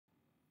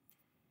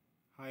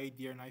Hi,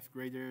 dear ninth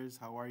graders,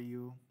 how are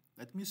you?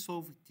 Let me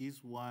solve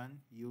this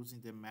one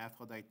using the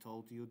method I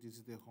told you. This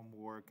is the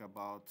homework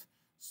about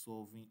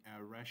solving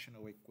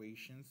rational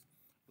equations.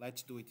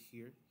 Let's do it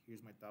here.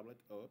 Here's my tablet.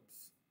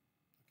 Oops.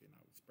 Okay,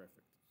 now it's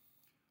perfect.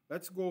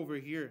 Let's go over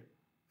here.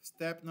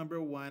 Step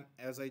number one,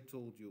 as I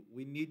told you,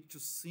 we need to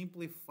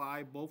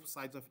simplify both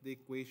sides of the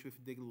equation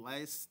with the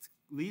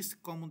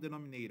least common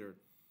denominator.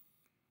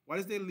 What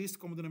is the least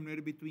common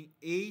denominator between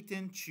 8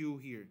 and 2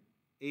 here?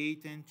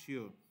 8 and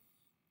 2.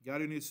 What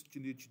you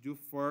need to do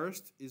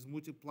first is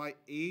multiply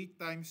 8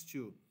 times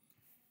 2.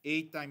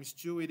 8 times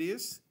 2, it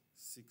is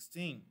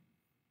 16.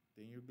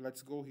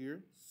 Let's go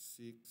here,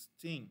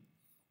 16.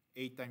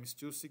 8 times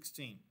 2,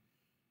 16.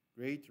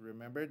 Great,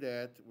 remember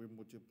that we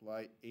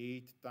multiply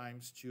 8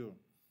 times 2.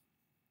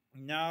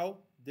 Now,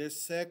 the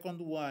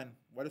second one,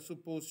 what are you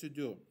supposed to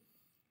do?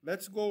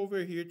 Let's go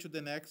over here to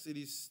the next. It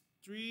is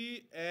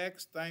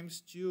 3x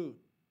times 2.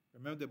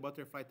 Remember the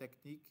butterfly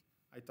technique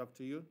I talked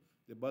to you?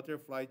 The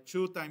butterfly,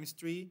 2 times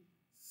 3,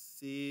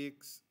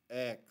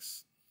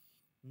 6x.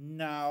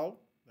 Now,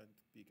 let's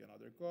pick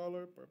another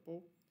color,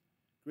 purple.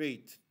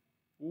 Great.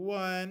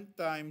 1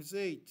 times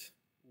 8.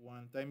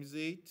 1 times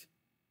 8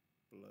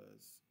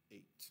 plus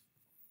 8.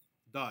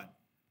 Done.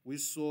 We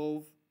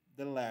solve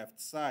the left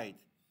side.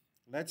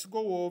 Let's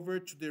go over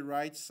to the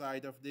right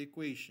side of the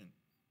equation.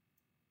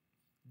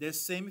 The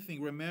same thing.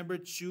 Remember,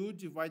 2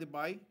 divided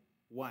by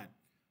 1.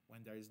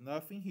 When there is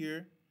nothing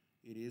here,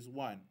 it is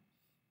 1.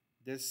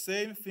 The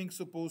same thing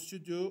supposed to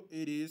do,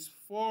 it is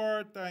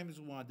 4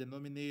 times 1,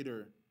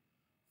 denominator.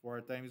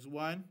 4 times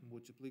 1,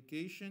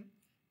 multiplication,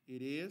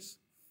 it is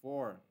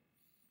 4.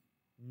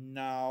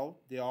 Now,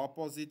 the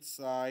opposite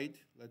side,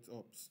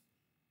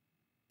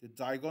 the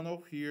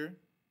diagonal here,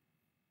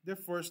 the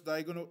first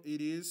diagonal,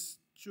 it is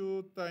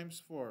 2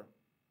 times 4.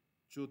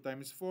 2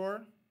 times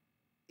 4,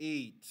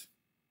 8.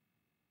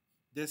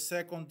 The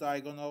second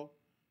diagonal,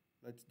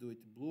 let's do it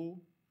blue,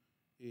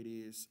 it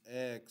is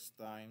x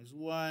times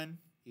 1.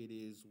 It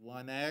is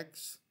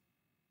 1x.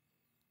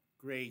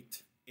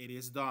 Great, it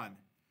is done.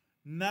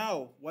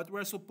 Now, what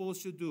we're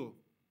supposed to do?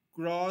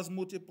 Cross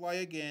multiply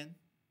again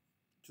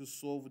to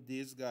solve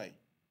this guy.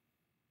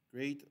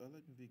 Great, let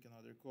me pick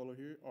another color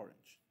here,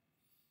 orange.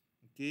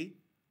 Okay,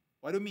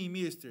 what do you mean,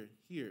 mister?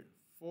 Here,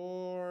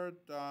 4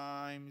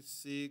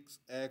 times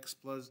 6x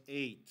plus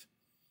 8.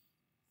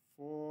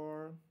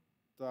 4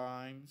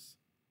 times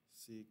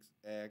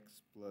 6x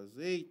plus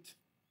 8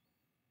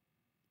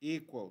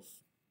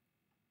 equals,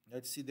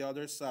 let's see the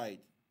other side.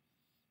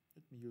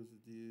 Let me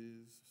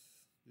use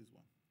this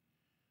one.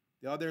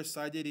 The other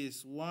side, it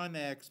is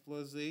 1x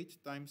plus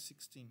 8 times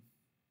 16.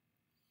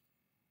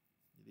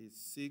 It is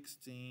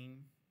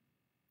 16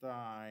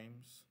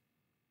 times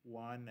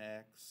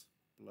 1x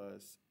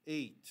plus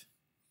 8.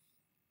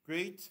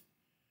 Great.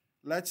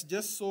 Let's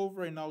just solve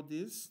right now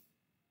this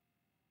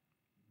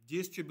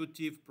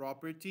distributive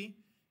property.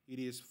 It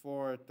is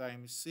 4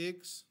 times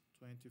 6,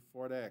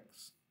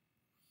 24x.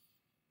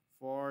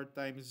 4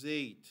 times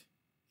 8,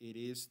 it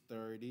is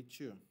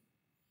 32.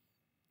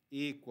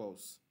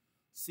 Equals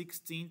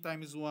 16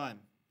 times 1,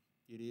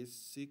 it is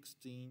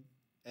 16x.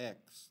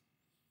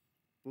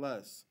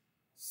 Plus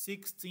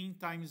 16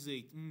 times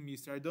 8,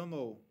 mister, I don't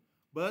know.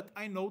 But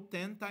I know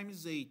 10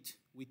 times 8,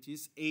 which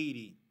is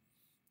 80.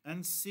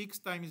 And 6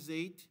 times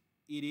 8,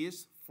 it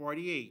is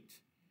 48.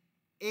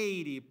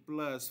 80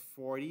 plus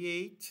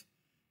 48,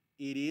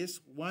 it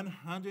is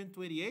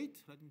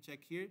 128. Let me check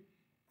here.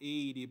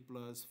 80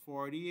 plus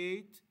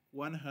 48,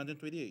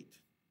 128.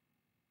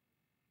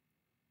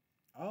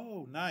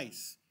 Oh,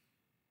 nice.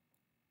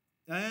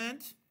 And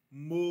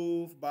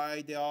move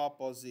by the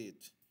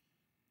opposite.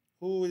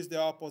 Who is the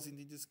opposite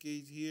in this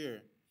case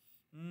here?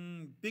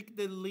 Pick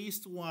the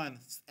least one,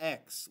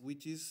 x,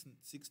 which is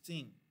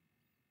 16.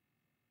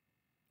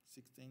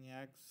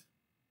 16x,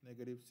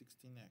 negative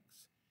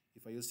 16x.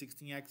 If I use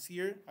 16x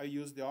here, I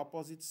use the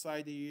opposite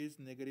side, is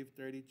negative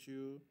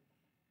 32,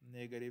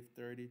 negative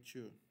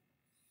 32.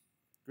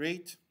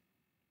 Great.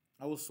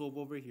 I will solve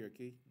over here,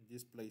 okay? In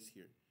this place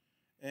here.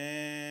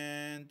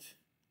 And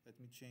let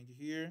me change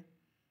here.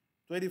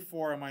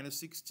 24 minus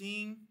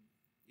 16.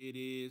 It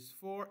is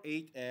 4,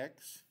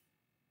 8x.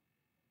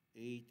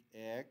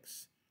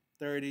 8x.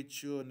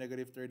 32,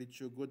 negative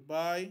 32,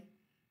 goodbye.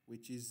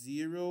 Which is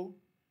 0.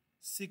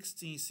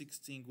 16,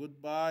 16,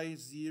 goodbye.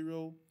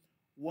 0.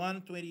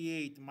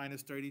 128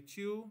 minus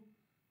 32.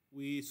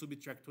 We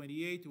subtract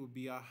 28. It will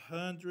be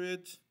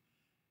 100.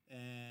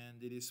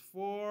 And it is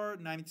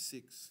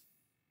 496.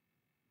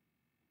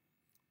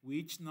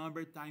 Which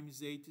number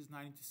times 8 is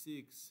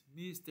 96?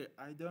 Mister,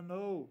 I don't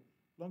know.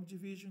 Long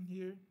division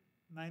here.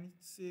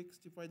 96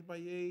 divided by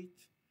 8.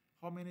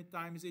 How many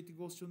times 8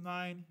 goes to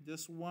 9?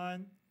 Just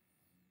 1.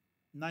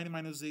 9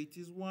 minus 8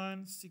 is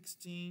 1.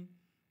 16.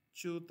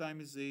 2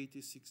 times 8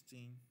 is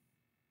 16.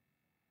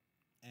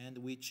 And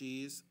which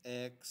is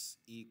x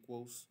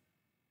equals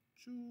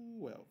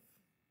 12.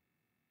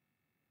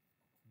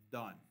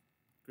 Done.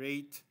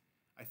 Great.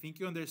 I think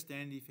you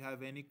understand. If you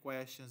have any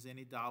questions,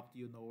 any doubt,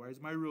 you know where's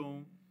my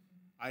room.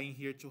 I'm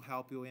here to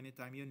help you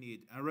anytime you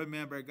need. And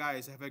remember,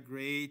 guys, have a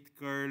great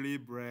curly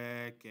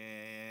bracket.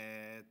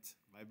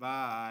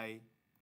 Bye-bye.